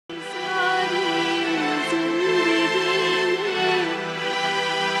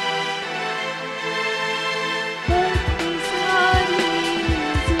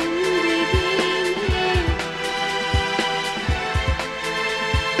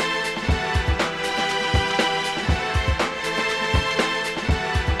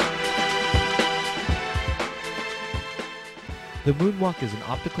The moonwalk is an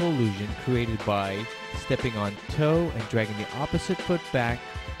optical illusion created by stepping on toe and dragging the opposite foot back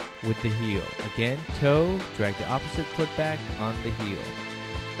with the heel. Again, toe, drag the opposite foot back on the heel.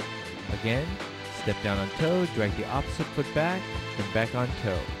 Again, step down on toe, drag the opposite foot back, then back on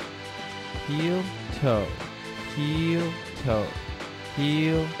toe. Heel, toe, heel, toe,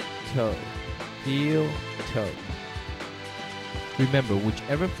 heel, toe, heel, toe. Remember,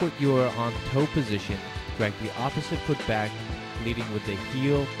 whichever foot you are on toe position, drag the opposite foot back, leading with the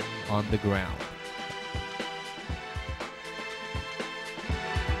heel on the ground.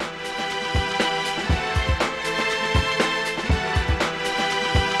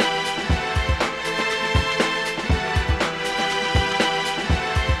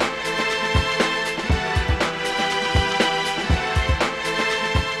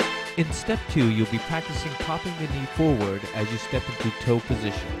 In step 2, you'll be practicing popping the knee forward as you step into toe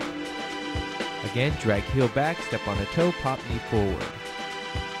position. Again, drag heel back, step on a toe, pop knee forward.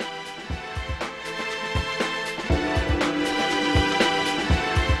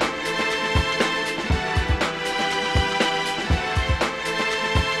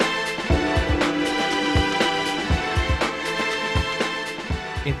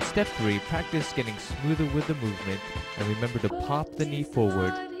 In step 3, practice getting smoother with the movement, and remember to pop the knee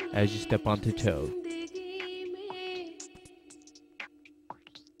forward as you step onto toe.